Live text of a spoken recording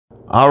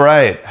All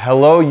right,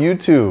 hello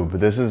YouTube.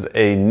 This is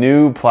a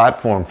new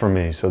platform for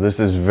me, so this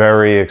is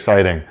very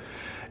exciting.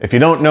 If you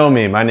don't know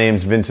me, my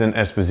name's Vincent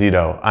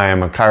Esposito. I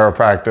am a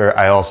chiropractor.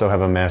 I also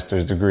have a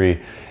master's degree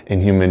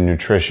in human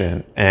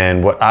nutrition.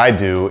 And what I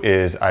do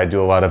is I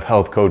do a lot of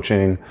health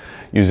coaching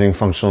using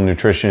functional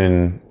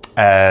nutrition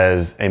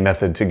as a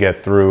method to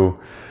get through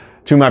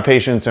to my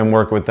patients and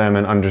work with them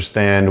and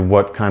understand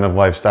what kind of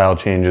lifestyle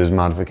changes,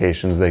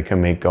 modifications they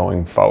can make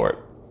going forward.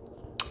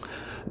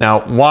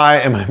 Now, why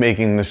am I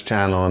making this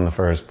channel in the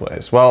first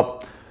place?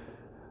 Well,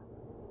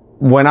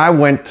 when I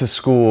went to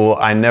school,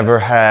 I never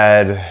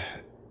had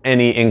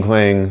any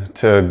inkling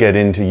to get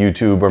into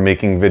YouTube or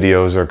making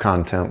videos or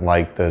content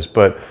like this.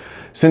 But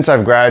since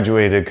I've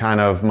graduated,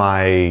 kind of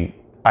my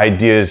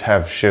ideas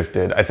have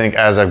shifted. I think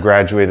as I've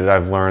graduated,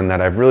 I've learned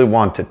that I really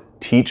want to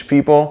teach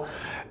people.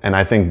 And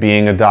I think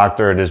being a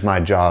doctor, it is my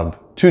job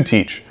to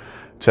teach,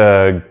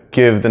 to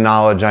give the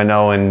knowledge I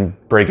know and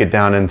break it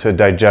down into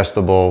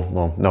digestible,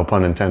 well, no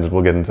pun intended,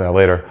 we'll get into that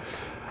later,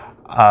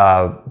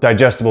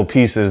 digestible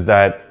pieces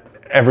that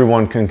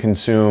everyone can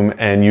consume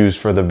and use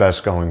for the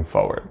best going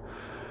forward.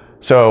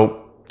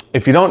 So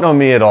if you don't know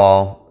me at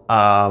all,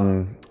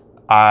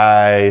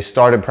 I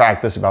started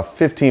practice about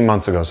 15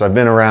 months ago. So I've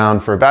been around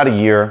for about a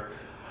year.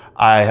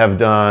 I have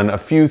done a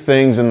few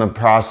things in the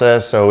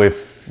process. So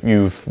if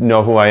you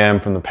know who I am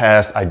from the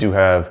past, I do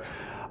have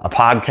a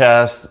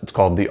podcast. It's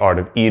called The Art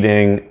of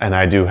Eating. And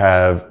I do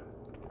have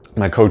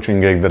my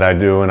coaching gig that I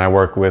do. And I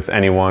work with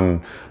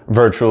anyone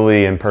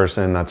virtually, in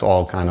person. That's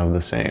all kind of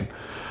the same.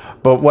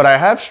 But what I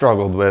have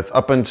struggled with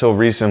up until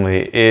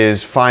recently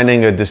is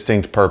finding a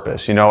distinct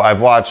purpose. You know,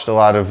 I've watched a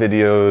lot of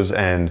videos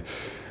and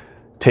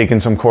taken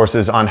some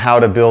courses on how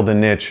to build a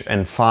niche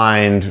and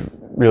find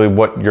really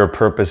what your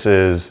purpose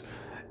is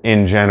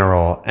in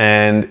general.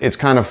 And it's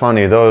kind of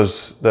funny,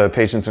 the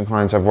patients and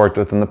clients I've worked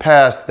with in the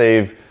past,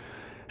 they've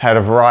had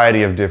a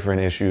variety of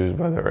different issues,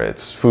 whether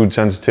it's food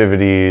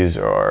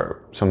sensitivities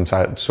or some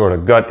sort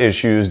of gut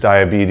issues,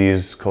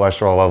 diabetes,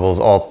 cholesterol levels,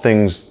 all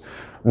things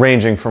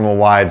ranging from a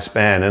wide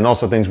span, and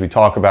also things we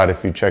talk about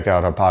if you check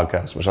out our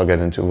podcast, which I'll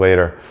get into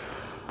later.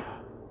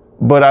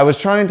 But I was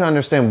trying to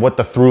understand what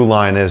the through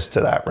line is to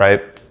that,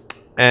 right?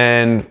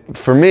 And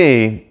for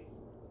me,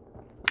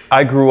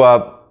 I grew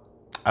up,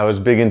 I was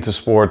big into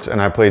sports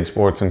and I played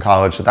sports in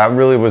college. So that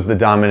really was the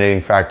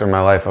dominating factor in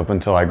my life up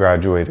until I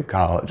graduated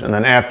college. And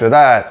then after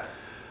that,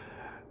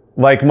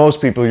 like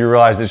most people, you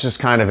realize it's just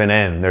kind of an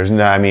end. There's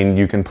no, I mean,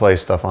 you can play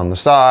stuff on the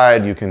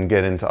side, you can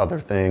get into other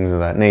things of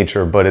that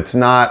nature, but it's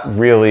not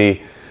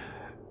really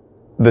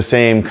the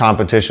same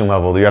competition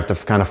level. You have to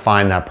kind of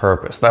find that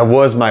purpose. That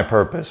was my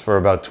purpose for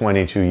about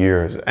 22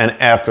 years. And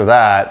after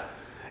that,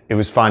 it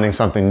was finding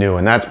something new,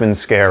 and that's been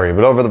scary.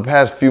 But over the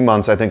past few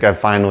months, I think I've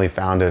finally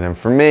found it. And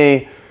for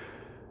me,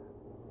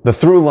 the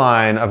through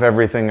line of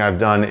everything I've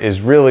done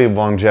is really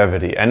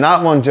longevity. And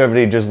not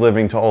longevity just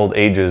living to old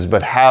ages,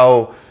 but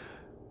how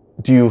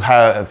do you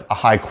have a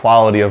high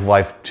quality of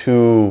life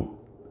to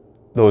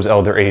those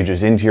elder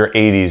ages, into your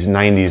 80s,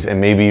 90s,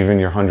 and maybe even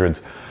your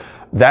hundreds.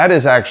 That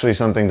is actually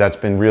something that's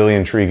been really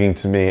intriguing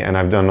to me, and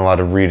I've done a lot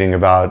of reading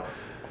about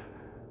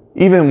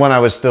even when I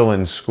was still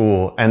in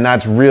school. And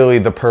that's really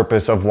the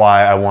purpose of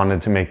why I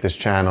wanted to make this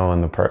channel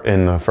in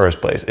the first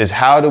place, is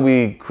how do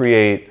we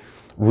create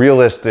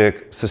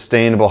realistic,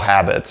 sustainable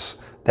habits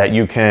that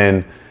you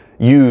can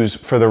use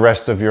for the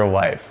rest of your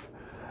life.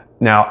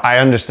 Now, I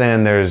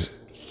understand there's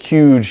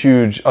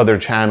huge other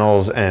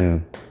channels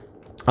and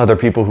other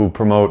people who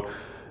promote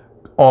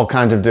all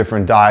kinds of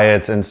different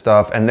diets and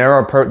stuff. And there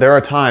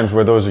are times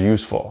where those are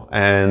useful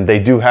and they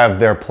do have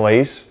their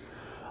place.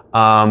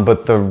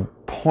 But the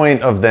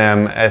point of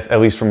them, at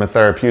least from a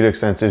therapeutic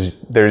sense, is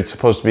they're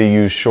supposed to be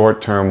used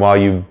short term while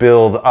you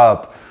build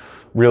up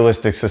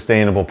realistic,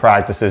 sustainable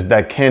practices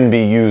that can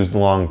be used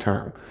long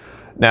term.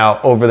 Now,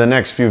 over the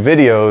next few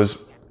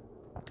videos,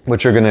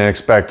 what you're going to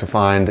expect to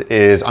find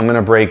is I'm going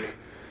to break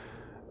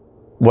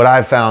what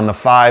I've found, the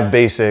 5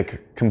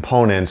 basic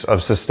components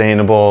of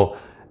sustainable,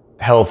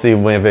 healthy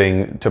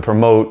living to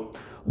promote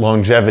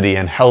longevity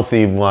and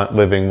healthy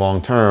living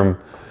long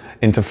term,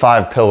 into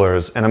 5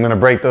 pillars. And I'm going to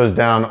break those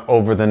down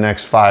over the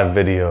next 5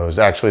 videos.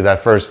 Actually, that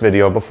first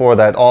video before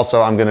that,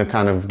 also, I'm going to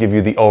kind of give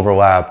you the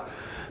overlap,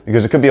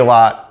 because it could be a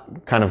lot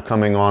kind of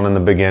coming on in the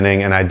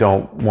beginning and I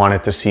don't want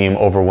it to seem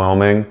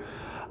overwhelming.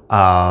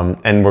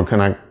 And we're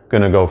going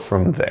to go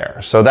from there.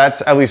 So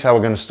that's at least how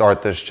we're going to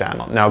start this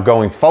channel. Now,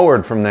 going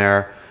forward from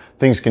there,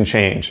 things can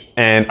change.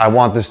 And I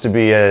want this to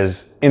be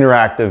as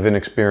interactive an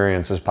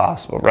experience as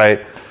possible,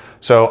 right?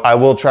 So I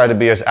will try to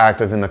be as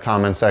active in the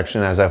comment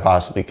section as I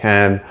possibly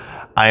can.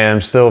 I am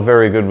still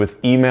very good with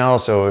email.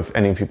 So if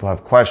any people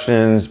have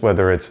questions,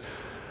 whether it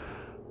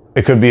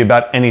could be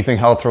about anything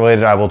health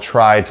related, I will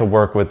try to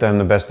work with them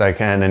the best I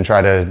can and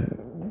try to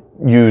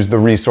use the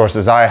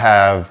resources I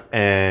have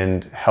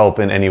and help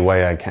in any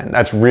way I can.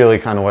 That's really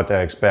kind of what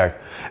they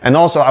expect. And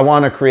also, I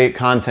want to create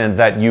content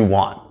that you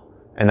want.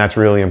 And that's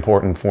really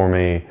important for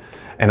me.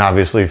 And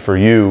obviously for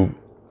you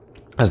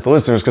as the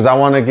listeners, because I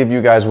want to give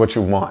you guys what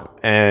you want.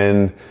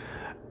 And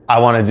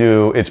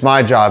it's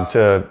my job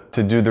to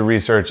do the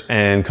research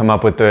and come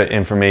up with the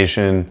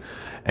information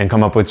and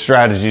come up with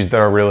strategies that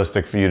are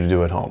realistic for you to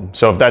do at home.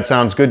 So if that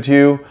sounds good to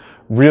you,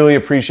 really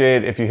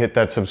appreciate if you hit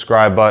that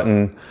subscribe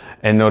button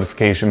and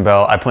notification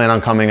bell. I plan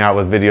on coming out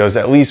with videos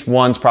at least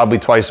once, probably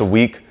twice a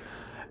week,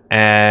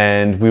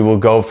 and we will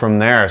go from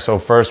there. So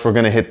first we're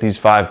gonna hit these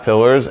 5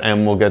 pillars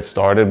and we'll get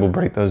started. We'll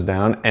break those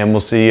down and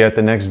we'll see you at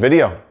the next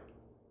video.